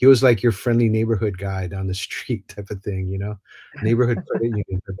like your friendly neighborhood guy down the street type of thing, you know, neighborhood credit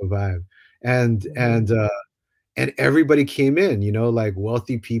union type of vibe. And everybody came in, you know, like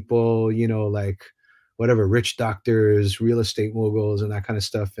wealthy people, you know, like whatever, rich doctors, real estate moguls, and that kind of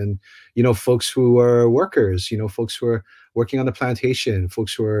stuff. And, you know, folks who are workers, you know, folks who are working on the plantation,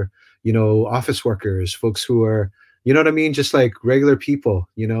 folks who are, you know, office workers, folks who are, you know what I mean? Just like regular people,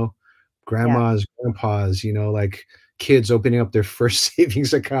 you know, grandmas, grandpas, you know, like kids opening up their first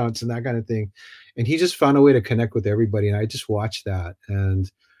savings accounts and that kind of thing. And he just found a way to connect with everybody. And I just watched that.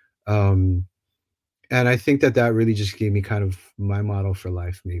 And I think that that really just gave me kind of my model for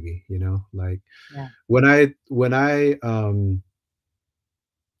life, maybe, you know, like I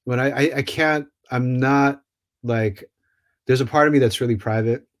can't, I'm not like, there's a part of me that's really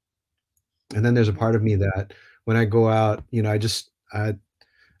private. And then there's a part of me that when I go out, you know, I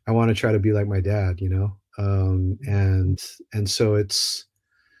want to try to be like my dad, you know? And so it's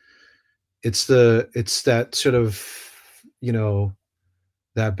that sort of, you know,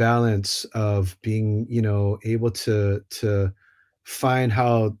 that balance of being, you know, able to find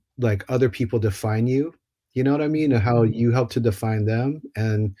how like other people define you, you know what I mean, and how you help to define them.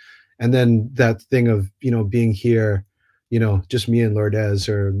 And then that thing of, you know, being here, you know, just me and Lourdes,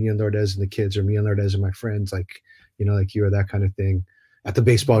 or me and Lourdes and the kids, or me and Lourdes and my friends, like, you know, like you, or that kind of thing, at the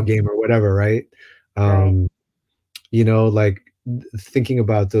baseball game or whatever, right? You know, like thinking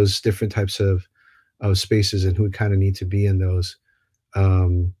about those different types of spaces and who kind of need to be in those,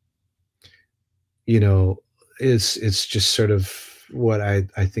 um, you know, it's just sort of what I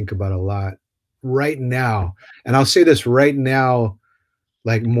think about a lot right now. And I'll say this right now,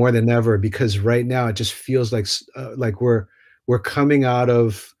 like more than ever, because right now it just feels like we're coming out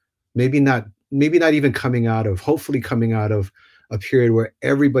of, maybe not even coming out of, hopefully coming out of a period where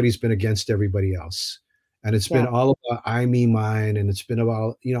everybody's been against everybody else, and it's been Yeah. all about I, me, mine, and it's been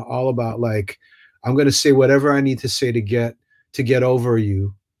about, all about like, I'm going to say whatever I need to say to get over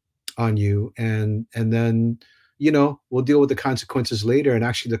you, on you, and then we'll deal with the consequences later, and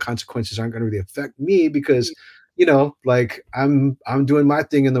actually the consequences aren't going to really affect me because like I'm doing my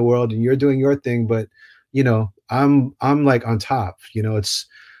thing in the world and you're doing your thing, but I'm like on top. It's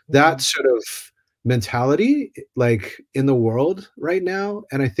that sort of mentality like in the world right now,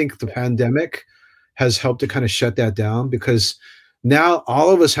 and I think the pandemic has helped to kind of shut that down, because now all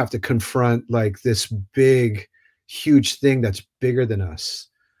of us have to confront like this big huge thing that's bigger than us.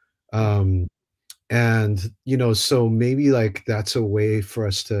 um and so maybe like that's a way for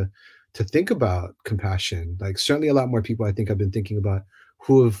us to think about compassion. Like certainly a lot more people I think have been thinking about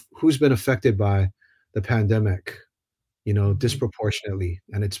who's been affected by the pandemic, disproportionately,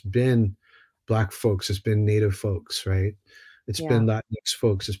 and it's been Black folks, it's been Native folks, right? It's Yeah. been Latinx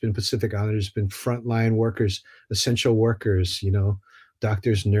folks, it's been Pacific Islanders, it's been frontline workers, essential workers,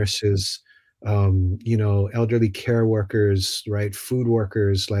 doctors, nurses, elderly care workers, right? Food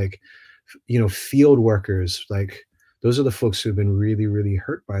workers, like, field workers, like those are the folks who've been really, really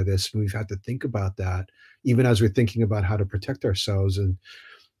hurt by this. And we've had to think about that even as we're thinking about how to protect ourselves. And,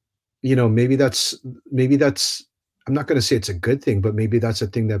 maybe that's, I'm not going to say it's a good thing, but maybe that's a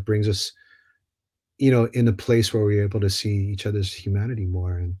thing that brings us, in a place where we're able to see each other's humanity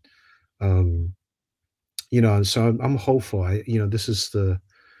more. And, and so I'm hopeful. This is the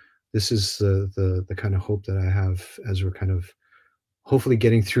kind of hope that I have as we're kind of hopefully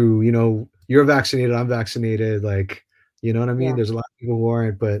getting through, you're vaccinated, I'm vaccinated, like, you know what I mean? Yeah. There's a lot of people who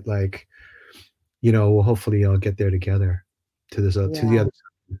aren't, but like, we'll hopefully all get there together to this, to the Yeah. other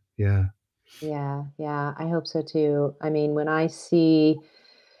side. Yeah. Yeah. Yeah. I hope so too. I mean, when I see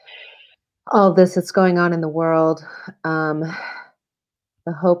all this that's going on in the world, um,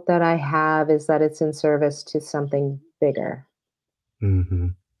 the hope that I have is that it's in service to something bigger. Hmm.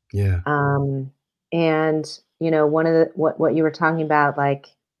 Yeah. Um, and one of the what you were talking about, like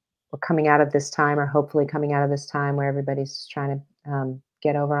we're coming out of this time, or hopefully coming out of this time where everybody's trying to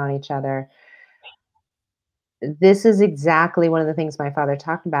get over on each other. This is exactly one of the things my father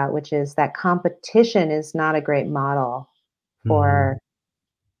talked about, which is that competition is not a great model Hmm. for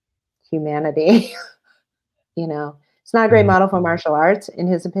humanity. It's not a great Hmm. model for martial arts, in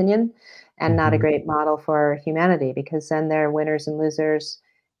his opinion, and not a Hmm. great model for humanity, because then there are winners and losers,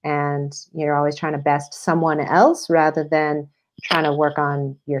 and you're always trying to best someone else rather than trying to work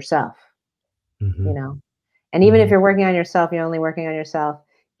on yourself, Hmm. you know? And even if Hmm. you're working on yourself, you're only working on yourself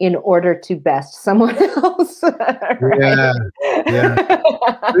in order to best someone else, right? Yeah. Yeah.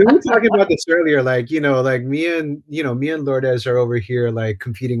 We were talking about this earlier, like, like me and Lourdes are over here like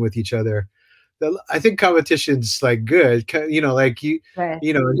competing with each other. I think competition's like good, like Right.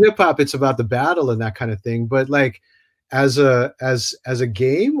 in hip hop, it's about the battle and that kind of thing. But like as a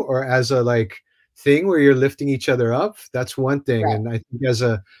game, or as a like thing where you're lifting each other up, that's one thing. Right. And I think as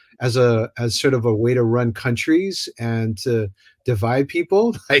sort of a way to run countries and to divide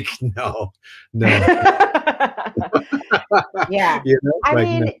people, like no, Yeah. I like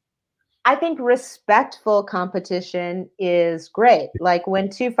no, mean, I think respectful competition is great. Like when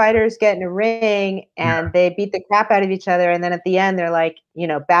two fighters get in a ring yeah, and they beat the crap out of each other, and then at the end they're like,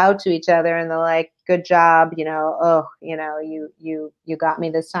 bow to each other and they're like, "Good job," "Oh, you got me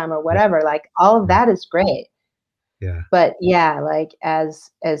this time," or yeah, whatever. Like all of that is great. yeah, But yeah, like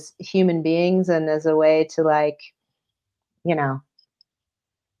as human beings and as a way to like, you know,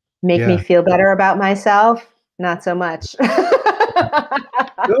 make me yeah. feel better about myself, not so much.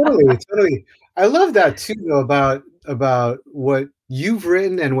 Totally, totally. I love that too, though, about what you've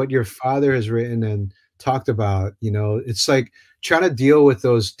written and what your father has written and talked about. It's like trying to deal with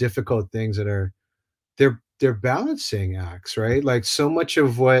those difficult things that are they're balancing acts, right? Like so much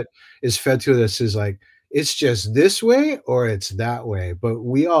of what is fed to us is like it's just this way or it's that way, but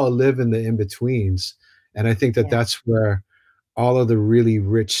we all live in the in betweens, and I think that Yeah. that's where all of the really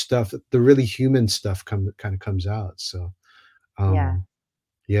rich stuff, the really human stuff, kind of comes out. So, Yeah. um,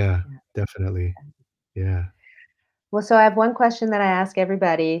 yeah, Yeah. definitely. Yeah. Well, so I have one question that I ask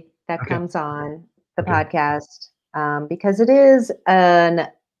everybody that Okay. comes on the Okay. podcast, because it is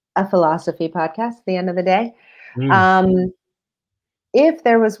a philosophy podcast at the end of the day. Mm. Um, if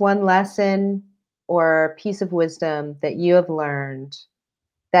there was one lesson or piece of wisdom that you have learned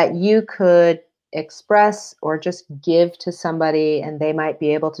that you could express or just give to somebody and they might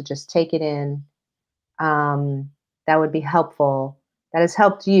be able to just take it in, that would be helpful, that has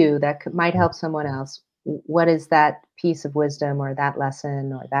helped you, that might help someone else, what is that piece of wisdom or that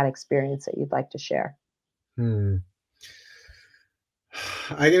lesson or that experience that you'd like to share? I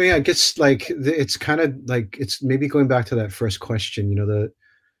mean, I guess like it's kind of like it's maybe going back to that first question. You know,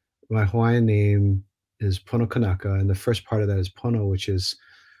 my Hawaiian name is Pono Kanaka, and the first part of that is Pono, which is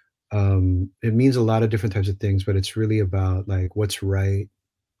it means a lot of different types of things, but it's really about like what's right,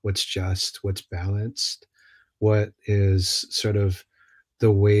 what's just, what's balanced, what is sort of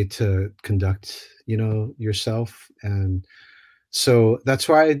the way to conduct, you know, yourself. And so that's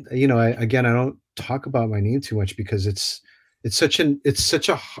why, you know, I don't talk about my name too much because it's such a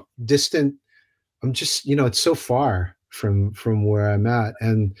distant, I'm just, you know, it's so far from where I'm at.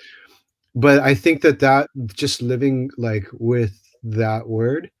 And but I think that just living like with that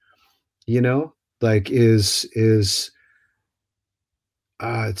word, you know, like is it's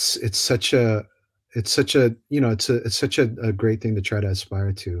such a you know, it's such a great thing to try to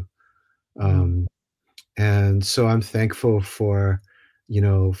aspire to. um and so I'm thankful for, you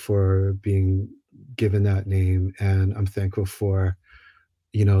know, for being given that name, and I'm thankful for,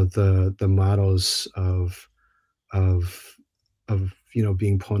 you know, the models of you know,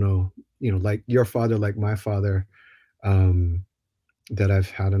 being Pono, you know, like your father, like my father, um that I've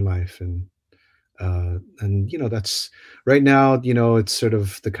had in life. And you know, that's right now, you know, it's sort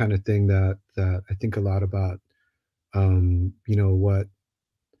of the kind of thing that I think a lot about, you know, what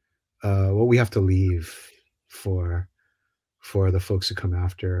we have to leave for the folks who come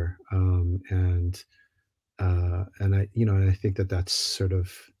after. And I, you know, and I think that's sort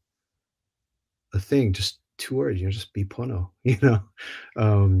of a thing, just two words, you know, just be Pono, you know.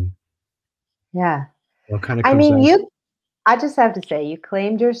 um Yeah. what kind of I comes mean, out. I just have to say, you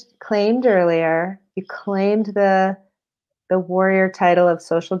claimed earlier, you claimed the warrior title of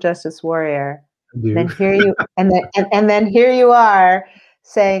social justice warrior. I And do. then here you and then here you are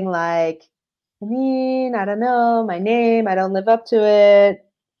saying like, I mean, I don't know, my name, I don't live up to it.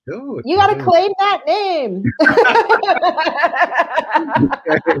 Oh, You got to no. claim that name.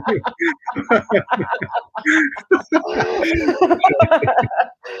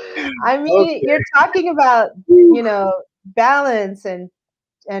 I mean, you're Okay. talking about, you know, balance and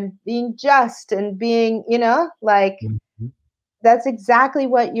being just and being, you know, like Mhm. that's exactly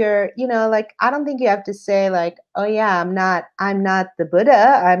what you're, you know, like I don't think you have to say like, oh yeah, I'm not the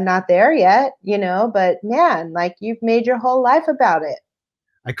Buddha, I'm not there yet, you know, but man, like you've made your whole life about it.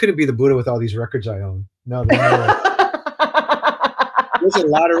 I couldn't be the Buddha with all these records I own. No, there's no way. There's a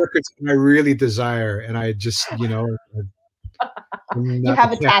lot of records I really desire, and I just, you know, You I have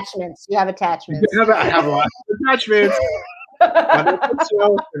can't. attachments. You have attachments. I have lots of attachments on the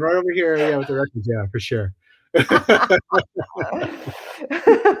bookshelf and right over here. Yeah, with the records. Yeah, for sure.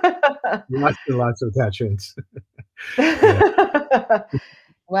 Lots and lots of attachments. Yeah.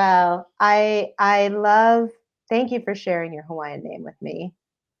 Well, I love. Thank you for sharing your Hawaiian name with me,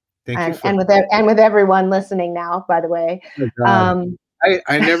 Thank you for. and with everyone listening now. By the way, Oh my God. um,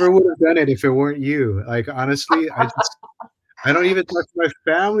 I never would have done it if it weren't you. Like honestly, I don't even talk to my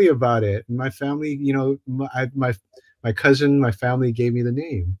family about it. And my family, you know, my cousin, my family gave me the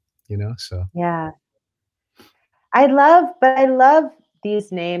name, you know, so yeah, I love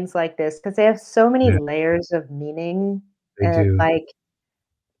these names like this because they have so many yeah, layers of meaning. they do. Like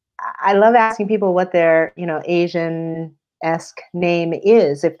I love asking people what their, you know, Asian-esque name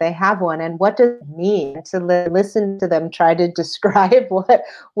is if they have one, and what does it mean to listen to them try to describe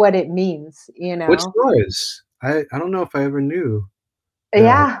what it means, you What's know? yours? I don't know if I ever knew that.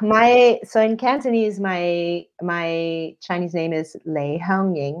 Yeah, so in Cantonese, my Chinese name is Lei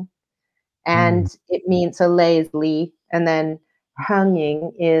Hongying, Mm, and it means so Lei is Li, and then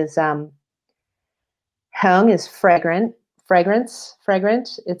Hongying is Hong is fragrant.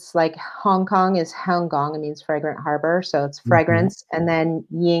 It's like Hong Kong is Hong Kong. It means fragrant harbor, so it's mhm. fragrance. And then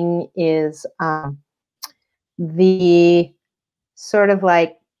Ying is the sort of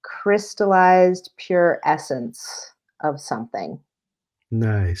like crystallized pure essence of something.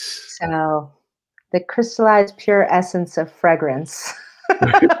 Nice. So the crystallized pure essence of fragrance.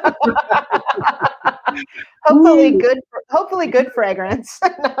 hopefully Ooh, good, hopefully good fragrance,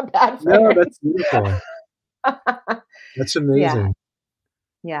 not bad no, that's fragrance. beautiful. That's Yeah, amazing.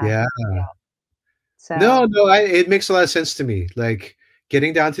 yeah. Yeah. No, So no, it makes a lot of sense to me. Like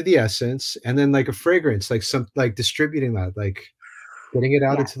getting down to the essence and then like a fragrance, like some like distributing that, like getting it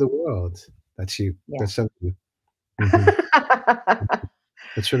out yeah, into the world. That's you. yeah. That's something. Mhm.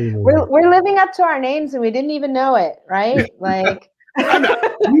 That's really we're, amazing. we're living up to our names and we didn't even know it, right? Like, I'm not.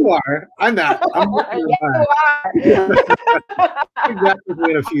 You are. I'm not. I'm working yeah, on you are. that.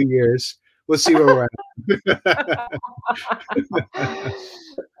 Exactly in a few years. We'll see where we're at.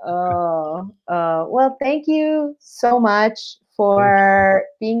 Well, thank you so much Thank for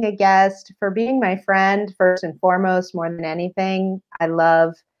being a guest, for being my friend, first and foremost, more than anything. I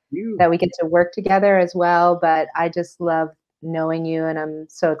love you. that we get to work together as well, but I just love knowing you, and I'm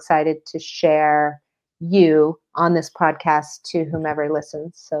so excited to share you on this podcast to whomever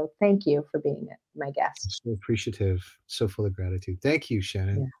listens. So thank you for being my guest. So appreciative. So full of gratitude. Thank you, Yeah.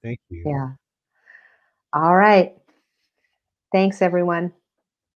 Shannon. Thank you. Yeah. All right. Thanks, everyone.